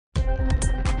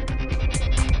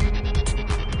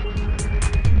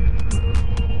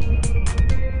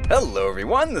Hello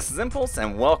everyone, this is Impulse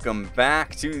and welcome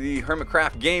back to the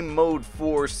HermitCraft Game Mode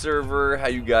 4 server. How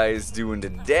you guys doing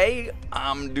today?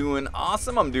 I'm doing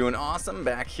awesome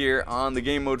back here on the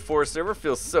Game Mode 4 server.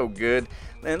 Feels so good.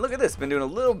 And look at this, been doing a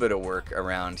little bit of work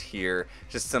around here.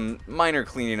 Just some minor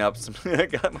cleaning up. I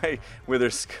got my wither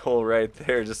skull right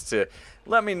there just to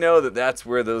let me know that that's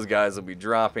where those guys will be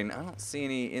dropping. I don't see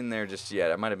any in there just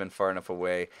yet. I might have been far enough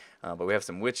away. But we have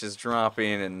some witches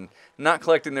dropping and not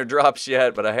collecting their drops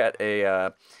yet. But I had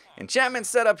a enchantment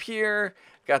set up here.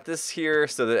 Got this here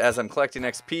so that as I'm collecting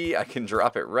XP, I can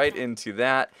drop it right into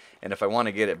that. And if I want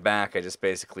to get it back, I just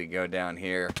basically go down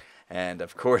here. And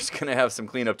of course, gonna have some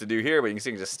cleanup to do here. But you can see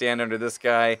I can just stand under this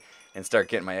guy and start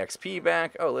getting my XP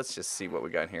back. Oh, let's just see what we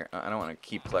got here. I don't want to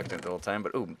keep collecting it the whole time.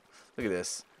 But ooh, look at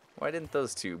this. Why didn't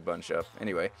those two bunch up?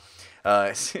 Anyway,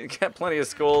 got plenty of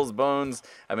skulls, bones.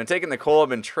 I've been taking the coal. I've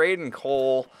been trading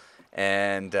coal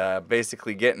and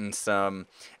basically getting some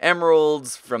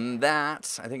emeralds from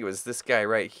that. I think it was this guy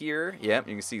right here. Yep,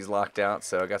 you can see he's locked out,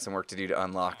 so I got some work to do to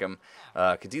unlock him.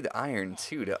 Could do the iron,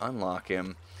 too, to unlock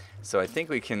him. So I think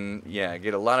we can, yeah,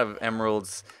 get a lot of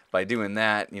emeralds by doing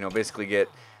that. You know, basically get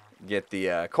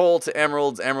the coal to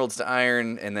emeralds, emeralds to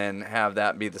iron, and then have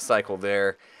that be the cycle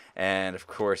there. And of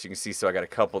course you can see, so I got a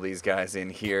couple of these guys in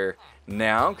here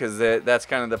now because that's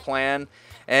kind of the plan.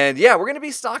 And yeah, we're going to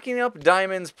be stocking up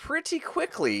diamonds pretty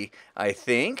quickly, I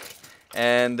think.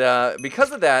 And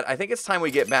because of that, I think it's time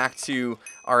we get back to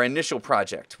our initial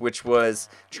project, which was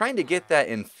trying to get that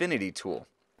infinity tool.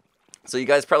 So you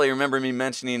guys probably remember me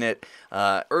mentioning it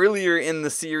earlier in the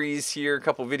series here, a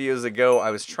couple videos ago.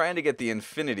 I was trying to get the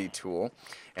infinity tool,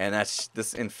 and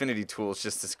this infinity tool is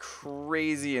just this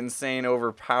crazy, insane,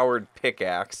 overpowered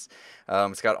pickaxe.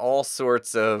 It's got all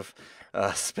sorts of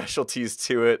specialties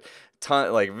to it,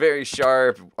 like very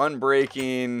sharp,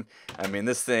 unbreaking. I mean,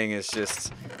 this thing is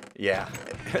just, yeah,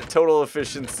 total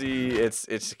efficiency.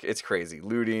 It's crazy,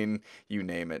 looting, you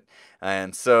name it.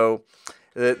 And so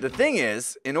the thing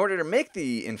is, in order to make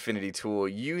the infinity tool,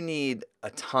 you need a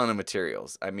ton of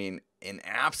materials. I mean, an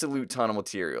absolute ton of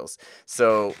materials.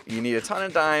 So you need a ton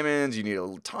of diamonds, you need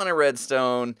a ton of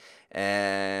redstone,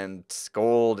 and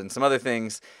gold, and some other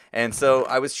things. And so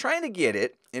I was trying to get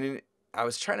it, and I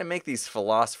was trying to make these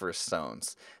philosopher's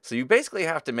stones. So you basically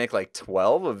have to make like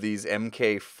 12 of these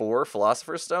MK4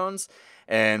 philosopher's stones.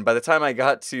 And by the time I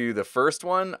got to the first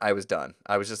one, I was done.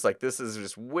 I was just like, this is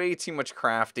just way too much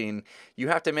crafting. You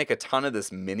have to make a ton of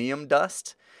this minium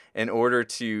dust in order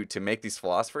to make these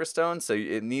philosopher's stones. So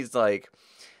it needs like,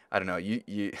 I don't know,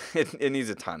 it needs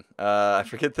a ton. I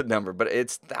forget the number, but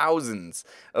it's thousands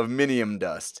of minium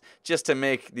dust just to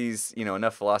make these, you know,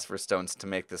 enough philosopher's stones to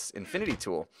make this infinity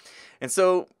tool. And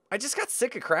so I just got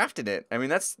sick of crafting it. I mean,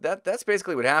 that's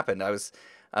basically what happened. I was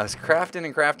crafting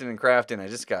and crafting and crafting. I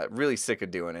just got really sick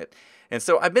of doing it. And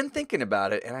so I've been thinking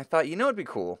about it, and I thought, you know what'd be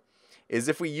cool is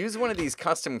if we use one of these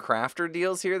custom crafter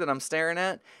deals here that I'm staring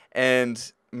at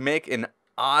and make an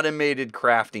automated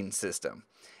crafting system.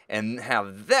 And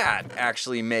have that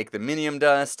actually make the minium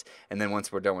dust, and then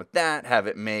once we're done with that, have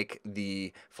it make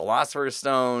the philosopher's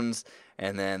stones,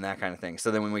 and then that kind of thing.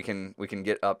 So then when we can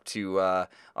get up to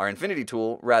our infinity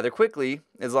tool rather quickly,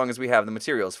 as long as we have the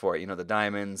materials for it, you know, the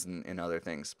diamonds and other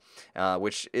things,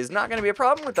 which is not going to be a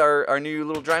problem with our new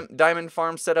little diamond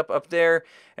farm setup up there.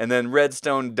 And then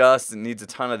redstone dust, and needs a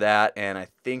ton of that, and I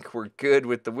think we're good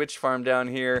with the witch farm down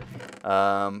here.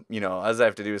 You know, all I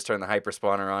have to do is turn the hyper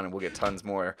spawner on, and we'll get tons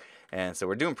more. And so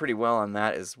we're doing pretty well on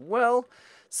that as well.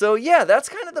 So yeah, that's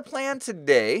kind of the plan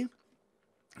today.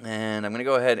 And I'm going to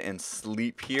go ahead and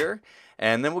sleep here,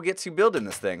 and then we'll get to building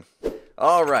this thing.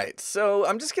 All right, so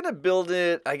I'm just going to build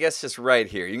it, I guess, just right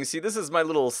here. You can see this is my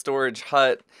little storage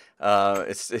hut.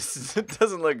 It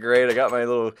doesn't look great. I got my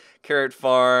little carrot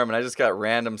farm, and I just got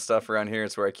random stuff around here.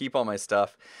 It's where I keep all my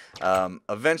stuff.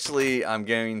 Eventually, I'm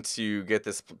going to get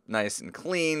this nice and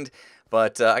cleaned.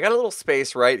 But I got a little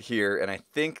space right here, and I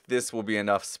think this will be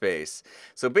enough space.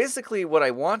 So basically what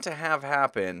I want to have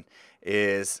happen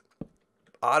is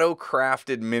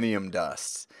auto-crafted minium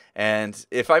dust. And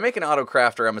if I make an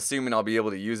auto-crafter, I'm assuming I'll be able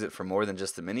to use it for more than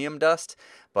just the minium dust.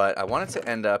 But I want it to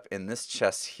end up in this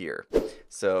chest here.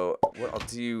 So what I'll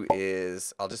do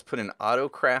is I'll just put an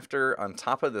auto-crafter on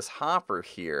top of this hopper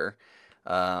here.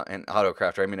 An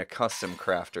auto-crafter, I mean a custom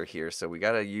crafter here. So we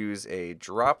got to use a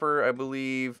dropper, I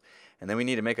believe. And then we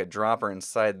need to make a dropper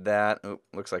inside that. Oh,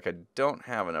 looks like I don't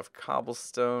have enough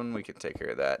cobblestone. We can take care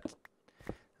of that.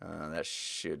 That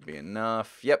should be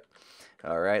enough. Yep.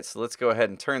 All right, so let's go ahead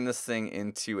and turn this thing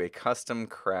into a custom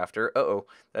crafter. Uh-oh,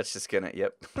 that's just gonna,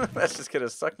 yep, that's just gonna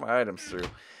suck my items through.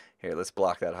 Here, let's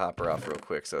block that hopper off real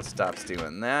quick so it stops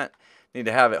doing that. need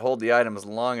to have it hold the items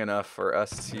long enough for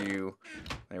us to,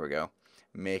 there we go,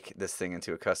 make this thing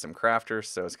into a custom crafter.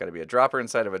 So it's got to be a dropper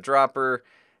inside of a dropper.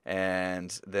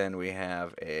 And then we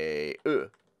have a,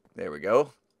 there we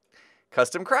go,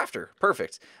 custom crafter.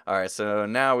 Perfect. All right, so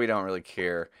now we don't really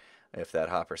care if that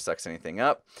hopper sucks anything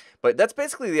up. But that's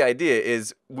basically the idea,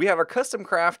 is we have our custom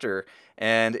crafter,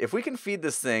 and if we can feed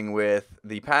this thing with,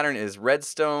 the pattern is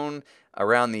redstone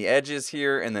around the edges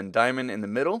here and then diamond in the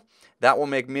middle, that will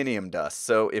make minium dust.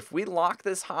 So if we lock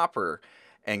this hopper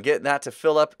and get that to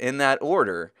fill up in that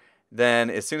order, then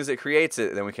as soon as it creates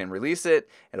it, then we can release it,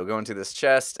 it'll go into this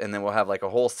chest, and then we'll have like a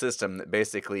whole system that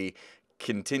basically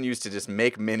continues to just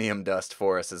make minium dust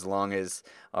for us as long as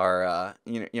our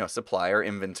supply, our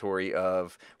inventory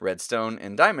of redstone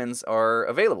and diamonds are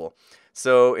available.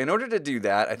 So in order to do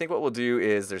that, I think what we'll do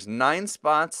is, there's 9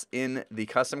 spots in the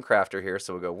custom crafter here.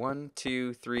 So we'll go 1,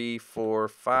 2, 3, 4,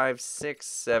 5, 6,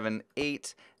 7,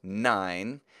 8,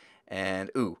 9.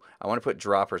 And I want to put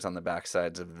droppers on the back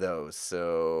sides of those.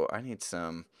 So I need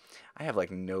some, I have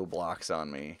like no blocks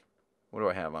on me. What do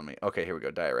I have on me? Okay, here we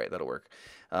go, diorite, that'll work.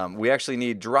 We actually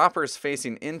need droppers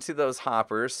facing into those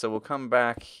hoppers, so we'll come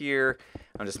back here.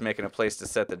 I'm just making a place to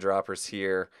set the droppers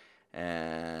here,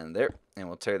 and there. And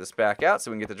we'll tear this back out so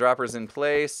we can get the droppers in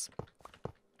place.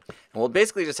 And we'll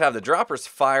basically just have the droppers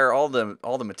fire all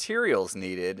the materials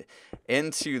needed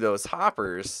into those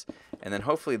hoppers, and then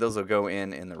hopefully those will go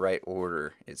in the right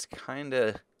order. It's kind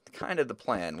of the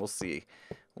plan. We'll see.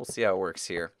 We'll see how it works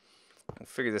here. We'll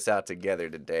figure this out together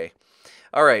today.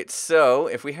 All right, so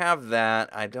if we have that,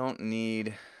 I don't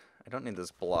need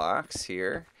those blocks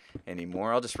here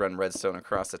anymore. I'll just run redstone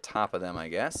across the top of them, I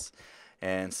guess.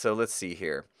 And so let's see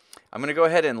here. I'm going to go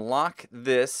ahead and lock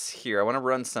this here. I want to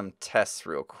run some tests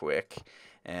real quick.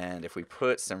 And if we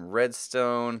put some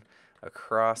redstone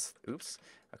across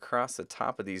the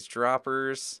top of these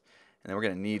droppers, and then we're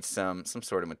going to need some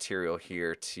sort of material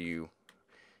here to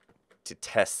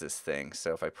test this thing.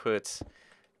 So if I put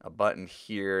a button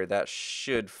here, that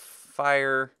should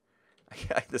fire.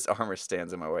 This armor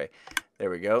stands in my way. There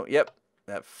we go. Yep,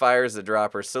 that fires the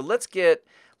dropper. So let's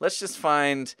just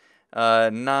find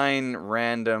 9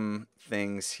 random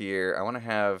things here. I want to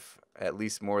have at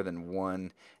least more than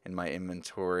 1 in my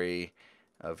inventory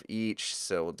of each.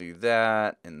 So we'll do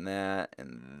that and that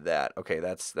and that. Okay,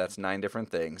 that's 9 different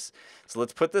things. So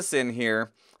let's put this in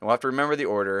here. And we'll have to remember the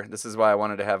order. This is why I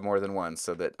wanted to have more than 1,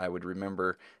 so that I would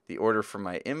remember the order for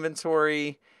my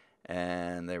inventory.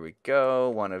 And there we go,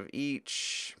 1 of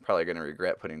each. Probably going to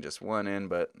regret putting just 1 in,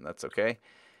 but that's okay.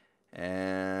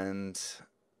 And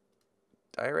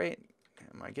diorite,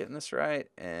 am I getting this right?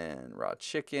 And raw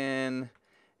chicken,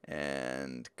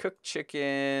 and cooked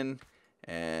chicken,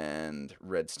 and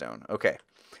redstone. Okay,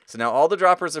 so now all the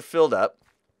droppers are filled up.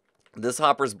 This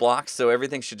hopper's blocked, so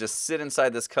everything should just sit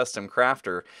inside this custom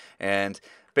crafter, and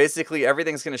basically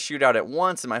everything's going to shoot out at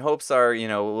once. And my hopes are,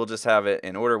 we'll just have it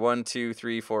in order 1, 2,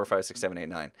 3, 4, 5, 6, 7, 8,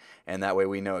 9, and that way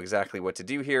we know exactly what to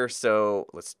do here. So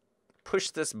let's push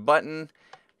this button.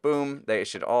 Boom, they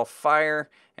should all fire,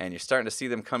 and you're starting to see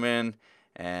them come in,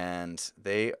 and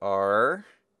they are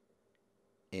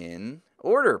in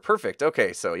order. Perfect.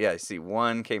 Okay, so yeah, you see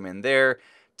 1 came in there,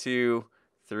 2,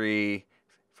 3,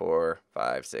 4,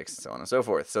 5, 6, so on and so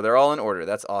forth. So they're all in order.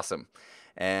 That's awesome.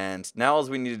 And now all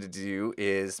we need to do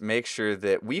is make sure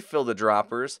that we fill the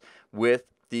droppers with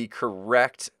the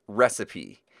correct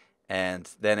recipe, and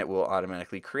then it will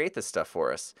automatically create this stuff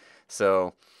for us.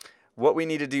 So what we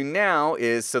need to do now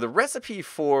is, so the recipe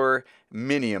for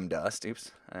minium dust,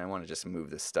 I want to just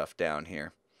move this stuff down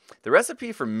here. The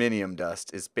recipe for minium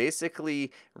dust is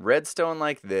basically redstone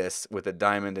like this with a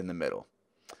diamond in the middle.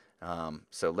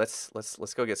 So let's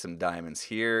go get some diamonds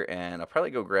here, and I'll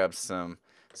probably go grab some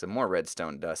more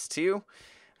redstone dust too.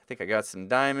 I think I got some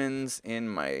diamonds in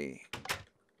my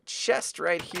chest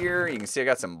right here. You can see I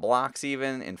got some blocks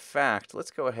even. In fact,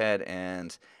 let's go ahead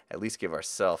and at least give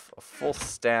ourselves a full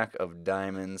stack of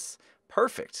diamonds.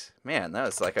 Perfect. Man, that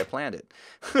was like I planned it.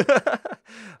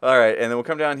 All right, and then we'll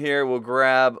come down here. We'll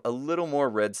grab a little more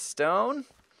redstone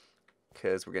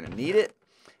because we're going to need it.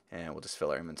 And we'll just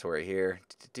fill our inventory here.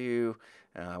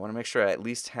 I want to make sure I at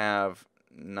least have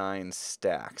 9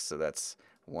 stacks. So that's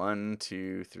 1,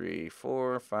 2, 3,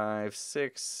 4, 5,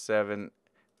 6, 7,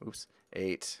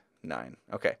 8, 9.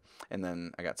 Okay, and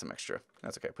then I got some extra.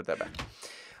 That's okay, put that back.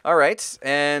 All right,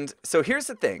 and so here's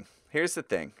the thing.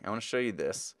 I want to show you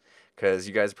this, because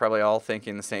you guys are probably all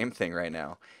thinking the same thing right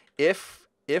now. If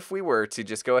we were to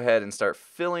just go ahead and start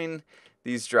filling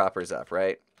these droppers up,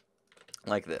 right,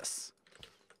 like this.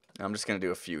 I'm just going to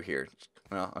do a few here.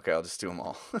 Well, okay, I'll just do them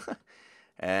all.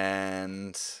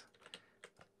 And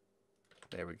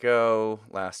There we go.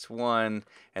 Last one.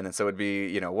 And then so it would be,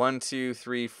 you know, 1, 2,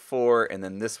 3, 4. And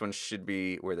then this one should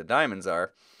be where the diamonds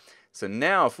are. So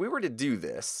now if we were to do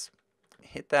this,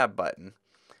 hit that button.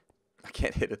 I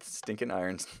can't hit it, the stinking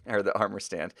irons or the armor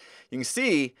stand. You can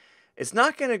see it's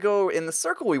not going to go in the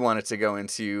circle we want it to go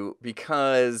into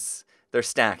because they're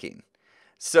stacking.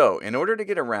 So in order to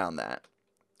get around that,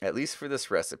 at least for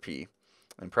this recipe,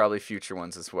 and probably future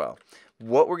ones as well,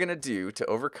 what we're going to do to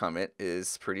overcome it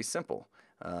is pretty simple.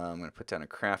 I'm going to put down a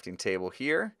crafting table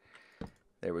here.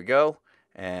 There we go.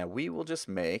 And we will just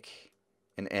make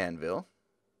an anvil.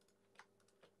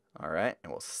 Alright,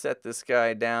 and we'll set this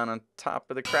guy down on top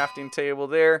of the crafting table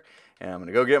there. And I'm going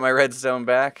to go get my redstone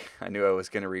back. I knew I was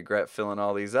going to regret filling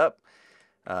all these up.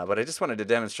 But I just wanted to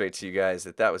demonstrate to you guys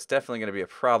that that was definitely going to be a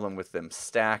problem with them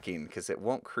stacking, because it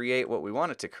won't create what we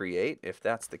want it to create if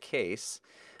that's the case.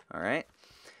 Alright,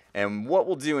 and what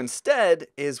we'll do instead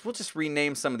is we'll just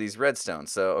rename some of these redstones.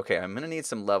 So, okay, I'm going to need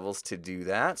some levels to do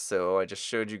that. So I just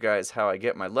showed you guys how I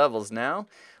get my levels now.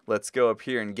 Let's go up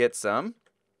here and get some.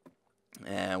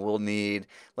 And we'll need,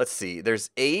 let's see, there's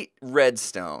 8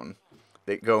 redstone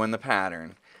that go in the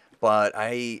pattern, but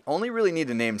I only really need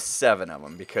to name 7 of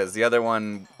them because the other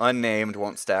one, unnamed,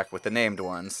 won't stack with the named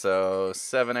one. So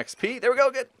 7 XP, there we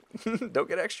go, good. Don't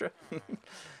get extra.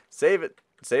 Save it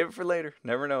for later,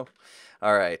 never know.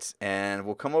 Alright, and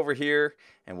we'll come over here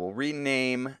and we'll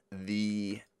rename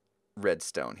the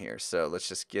redstone here. So let's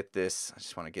just get this, I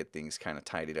just want to get things kind of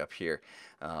tidied up here.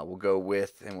 We'll go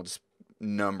with, and we'll just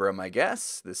number them, I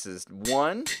guess. This is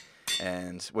 1,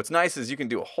 and what's nice is you can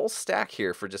do a whole stack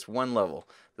here for just 1 level.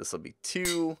 This will be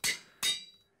 2,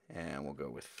 and we'll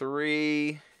go with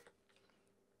 3.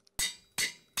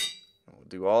 And we'll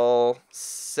do all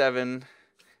 7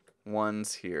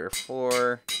 ones here.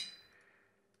 4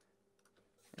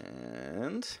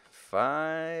 and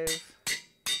 5,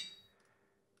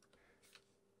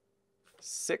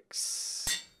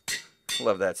 6.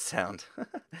 Love that sound.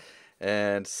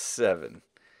 And 7.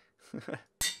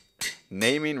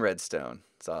 Naming redstone.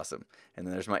 It's awesome. And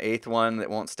then there's my 8th one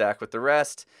that won't stack with the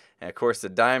rest. And of course the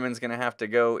diamond's going to have to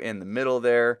go in the middle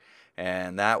there.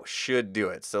 And that should do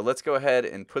it. So let's go ahead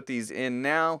and put these in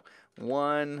now.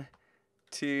 1,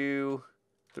 2,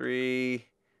 3,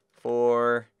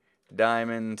 4,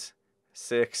 diamond,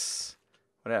 6.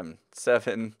 What happened?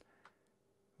 7.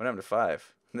 What happened to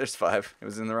 5? There's 5. It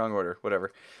was in the wrong order.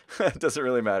 Whatever. It doesn't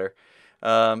really matter.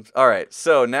 Alright,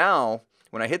 so now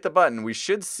when I hit the button, we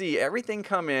should see everything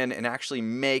come in and actually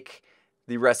make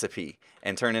the recipe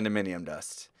and turn into minium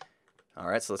dust.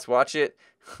 Alright, so let's watch it.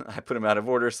 I put them out of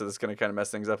order, so this is going to kind of mess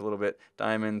things up a little bit.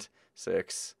 Diamond,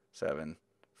 6, 7,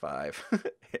 5.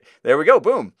 There we go,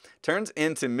 boom. Turns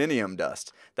into minium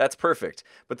dust. That's perfect.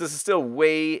 But this is still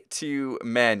way too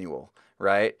manual,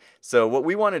 right? So what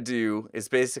we want to do is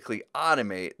basically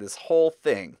automate this whole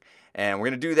thing. And we're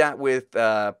going to do that with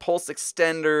pulse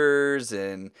extenders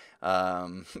and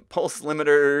pulse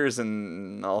limiters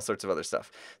and all sorts of other stuff.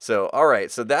 So, all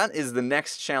right, so that is the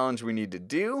next challenge we need to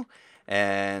do.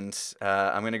 And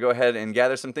I'm going to go ahead and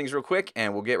gather some things real quick,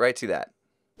 and we'll get right to that.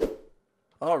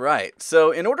 All right,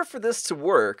 so in order for this to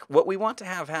work, what we want to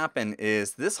have happen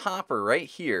is this hopper right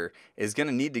here is going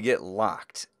to need to get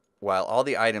locked while all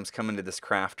the items come into this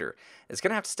crafter. It's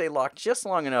going to have to stay locked just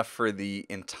long enough for the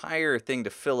entire thing to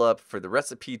fill up, for the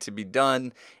recipe to be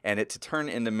done, and it to turn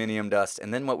into minium dust.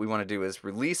 And then what we want to do is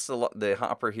release the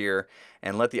hopper here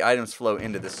and let the items flow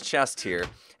into this chest here.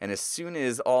 And as soon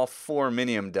as all 4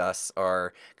 minium dusts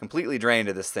are completely drained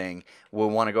of this thing, we'll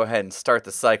want to go ahead and start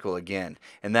the cycle again.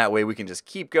 And that way we can just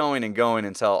keep going and going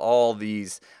until all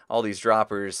these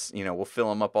droppers, you know, we'll fill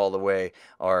them up all the way,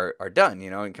 are done, you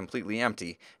know, and completely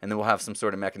empty. And then we'll have some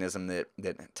sort of mechanism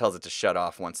that tells it to shut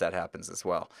off once that happens as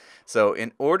well. So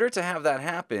in order to have that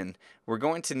happen, we're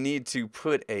going to need to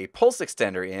put a pulse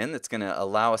extender in that's going to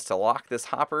allow us to lock this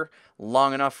hopper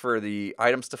long enough for the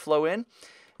items to flow in.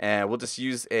 And we'll just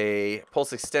use a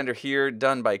pulse extender here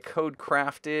done by Code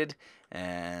Crafted.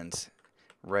 And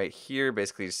right here,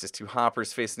 basically it's just 2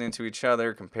 hoppers facing into each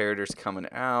other, comparators coming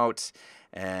out.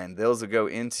 And those will go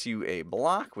into a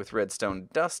block with redstone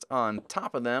dust on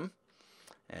top of them.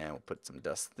 And we'll put some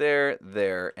dust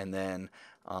there, and then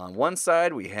on one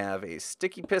side we have a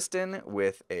sticky piston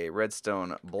with a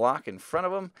redstone block in front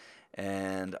of them.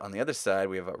 And on the other side,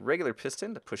 we have a regular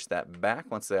piston to push that back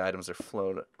once the items are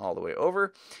flowed all the way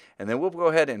over. And then we'll go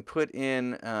ahead and put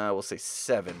in, we'll say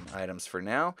 7 items for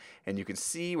now. And you can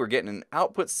see we're getting an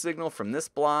output signal from this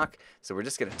block. So we're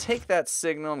just going to take that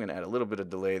signal. I'm going to add a little bit of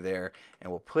delay there.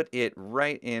 And we'll put it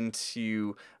right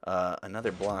into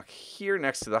another block here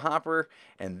next to the hopper.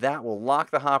 And that will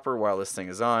lock the hopper while this thing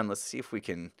is on. Let's see if we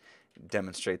can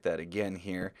demonstrate that again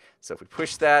here. So if we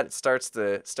push that, it starts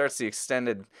the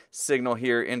extended signal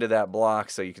here into that block.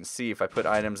 So you can see if I put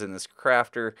items in this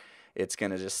crafter, it's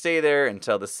going to just stay there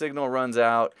until the signal runs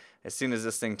out. As soon as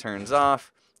this thing turns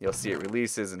off, you'll see it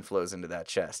releases and flows into that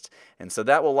chest. And so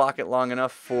that will lock it long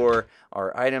enough for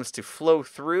our items to flow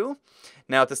through.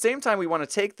 Now at the same time, we want to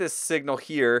take this signal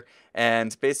here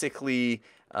and basically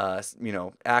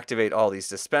activate all these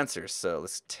dispensers. So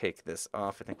let's take this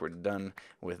off. I think we're done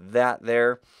with that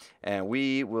there. And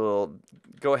we will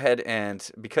go ahead and,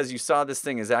 because you saw this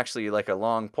thing is actually like a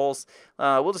long pulse,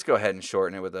 we'll just go ahead and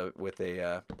shorten it with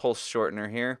a pulse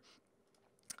shortener here.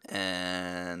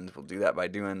 And we'll do that by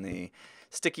doing the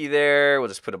sticky there. We'll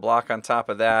just put a block on top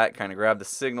of that, kind of grab the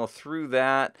signal through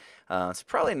that. It's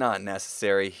probably not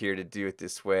necessary here to do it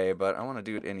this way, but I want to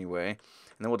do it anyway.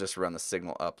 And then we'll just run the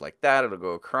signal up like that. It'll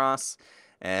go across,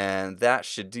 and that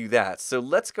should do that. So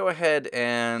let's go ahead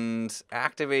and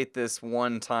activate this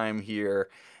one time here,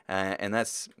 and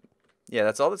that's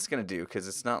all that's going to do, because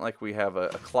it's not like we have a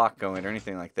clock going or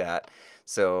anything like that.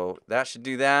 So that should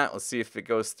do that. Let's see if it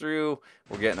goes through.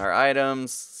 We're getting our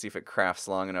items. See if it crafts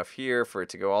long enough here for it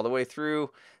to go all the way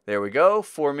through. There we go.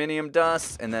 4 minium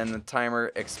dust, and then the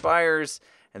timer expires,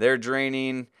 and they're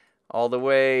draining all the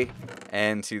way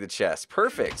and to the chest.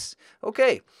 Perfect.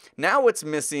 Okay, now what's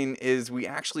missing is we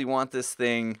actually want this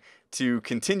thing to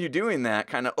continue doing that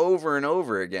kind of over and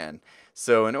over again.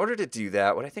 So in order to do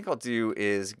that, what I think I'll do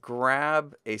is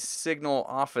grab a signal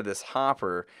off of this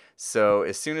hopper. So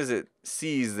as soon as it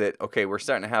sees that, okay, we're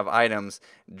starting to have items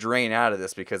drain out of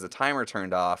this because the timer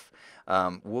turned off,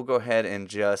 we'll go ahead and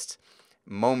just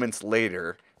moments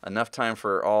later, enough time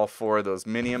for all 4 of those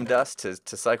minium dust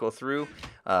to cycle through,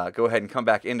 go ahead and come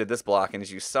back into this block. And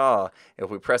as you saw, if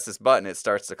we press this button, it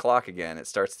starts the clock again. It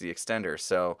starts the extender.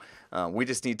 So we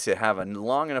just need to have a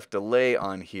long enough delay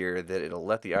on here that it'll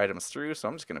let the items through. So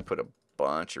I'm just going to put a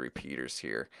bunch of repeaters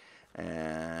here.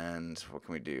 And what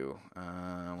can we do?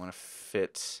 I want to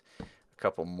fit a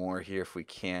couple more here if we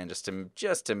can, just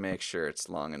to make sure it's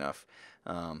long enough.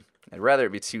 I'd rather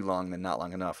it be too long than not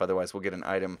long enough. Otherwise, we'll get an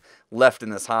item left in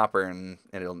this hopper and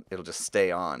it'll just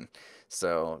stay on.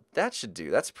 So that should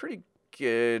do. That's pretty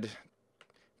good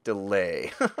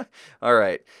delay. All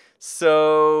right.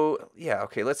 So yeah,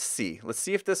 okay. Let's see. Let's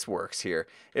see if this works here.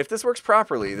 If this works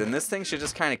properly, then this thing should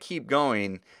just kind of keep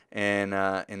going in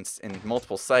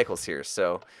multiple cycles here.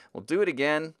 So we'll do it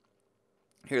again.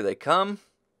 Here they come.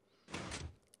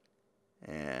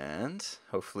 And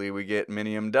hopefully we get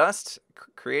minium dust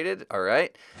created. All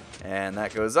right, and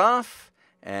that goes off,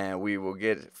 and we will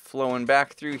get it flowing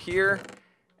back through here.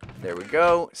 There we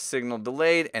go. Signal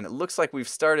delayed, and it looks like we've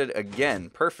started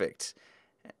again. Perfect.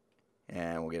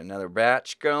 And we'll get another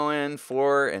batch going.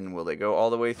 4, and will they go all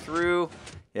the way through?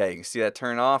 Yeah, you can see that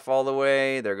turn off all the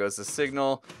way. There goes the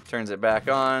signal. Turns it back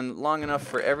on long enough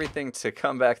for everything to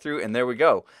come back through, and there we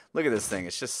go. Look at this thing.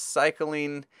 It's just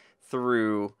cycling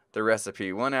through the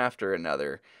recipe one after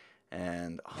another,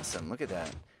 and awesome. Look at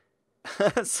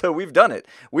that. So we've done it.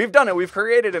 We've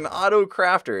created an auto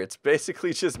crafter. It's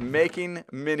basically just making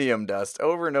minium dust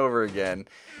over and over again.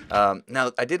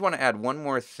 Now I did want to add one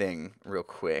more thing real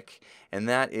quick, and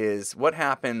that is what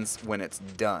happens when it's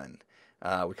done.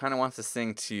 We kind of want this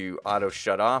thing to auto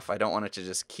shut off. I don't want it to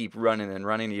just keep running and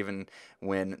running even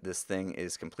when this thing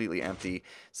is completely empty.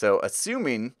 So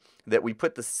assuming that we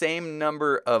put the same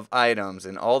number of items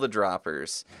in all the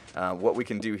droppers, what we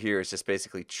can do here is just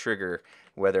basically trigger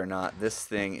whether or not this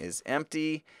thing is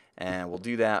empty, and we'll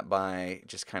do that by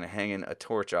just kind of hanging a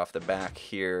torch off the back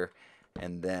here,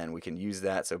 and then we can use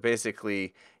that. So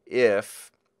basically,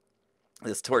 if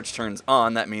this torch turns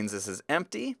on, that means this is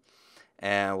empty,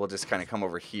 and we'll just kind of come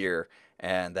over here,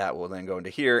 and that will then go into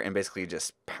here and basically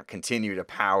just continue to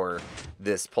power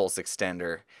this pulse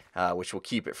extender, which will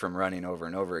keep it from running over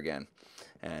and over again.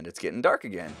 And it's getting dark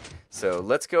again. So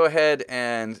let's go ahead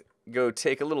and go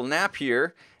take a little nap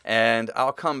here, and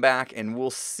I'll come back and we'll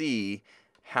see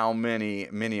how many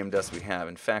minium dust we have.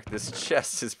 In fact, this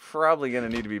chest is probably going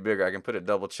to need to be bigger. I can put a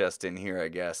double chest in here, I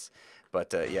guess.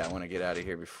 But yeah, I want to get out of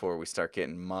here before we start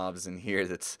getting mobs in here.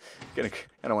 I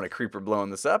don't want a creeper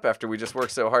blowing this up after we just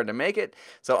worked so hard to make it.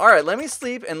 So all right, let me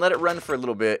sleep and let it run for a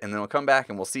little bit, and then we'll come back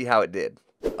and we'll see how it did.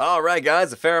 All right,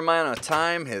 guys, a fair amount of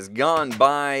time has gone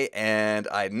by, and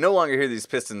I no longer hear these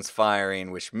pistons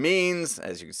firing, which means,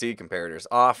 as you can see, comparator's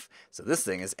off. So this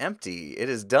thing is empty. It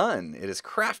is done. It has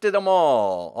crafted them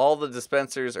all. All the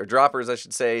dispensers, or droppers, I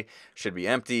should say, should be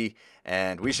empty,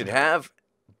 and we should have,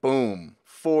 boom,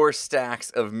 4 stacks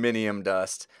of minium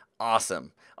dust.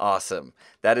 Awesome. Awesome.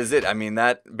 That is it. I mean,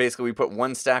 that basically we put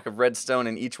 1 stack of redstone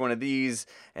in each one of these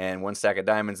and 1 stack of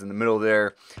diamonds in the middle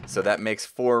there. So that makes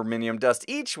 4 minium dust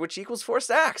each, which equals 4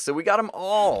 stacks. So we got them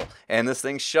all. And this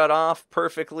thing shut off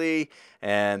perfectly.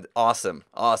 And awesome.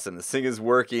 Awesome. This thing is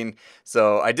working.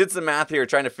 So I did some math here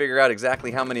trying to figure out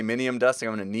exactly how many minium dust I'm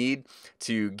going to need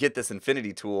to get this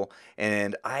infinity tool.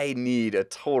 And I need a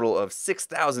total of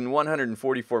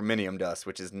 6,144 minium dust,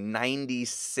 which is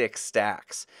 96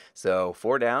 stacks. So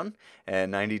 4 down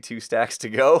and 92 stacks to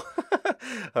go.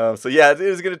 So yeah, it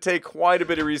is going to take quite a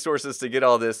bit of resources to get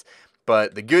all this.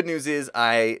 But the good news is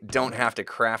I don't have to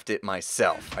craft it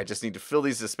myself. I just need to fill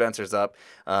these dispensers up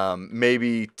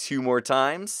maybe 2 more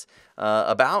times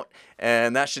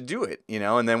and that should do it, you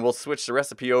know. And then we'll switch the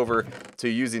recipe over to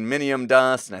using minium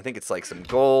dust, and I think it's like some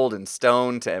gold and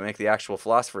stone to make the actual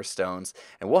philosopher's stones.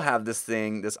 And we'll have this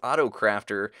thing, this auto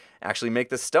crafter, actually make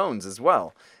the stones as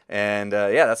well. And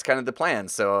yeah, that's kind of the plan.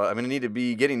 So I'm going to need to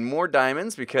be getting more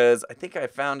diamonds because I think I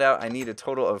found out I need a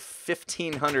total of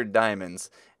 1,500 diamonds.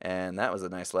 And that was a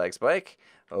nice lag spike.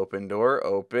 Open door,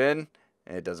 open.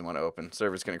 It doesn't want to open.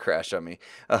 Server's going to crash on me.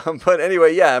 But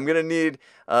anyway, yeah, I'm going to need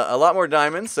a lot more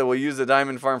diamonds. So we'll use the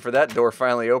diamond farm for that. Door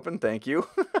finally opened. Thank you.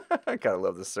 I kind of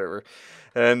love this server.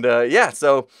 And yeah,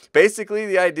 so basically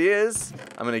the idea is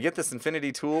I'm going to get this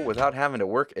infinity tool without having to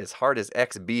work as hard as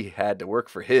XB had to work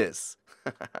for his.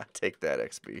 Take that,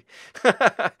 XB.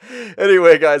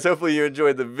 Anyway, guys, hopefully you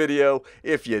enjoyed the video.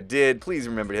 If you did, please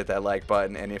remember to hit that like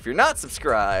button. And if you're not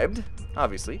subscribed,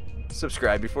 obviously,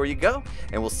 subscribe before you go.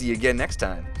 And we'll see you again next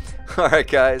time. All right,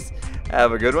 guys,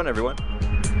 have a good one, everyone.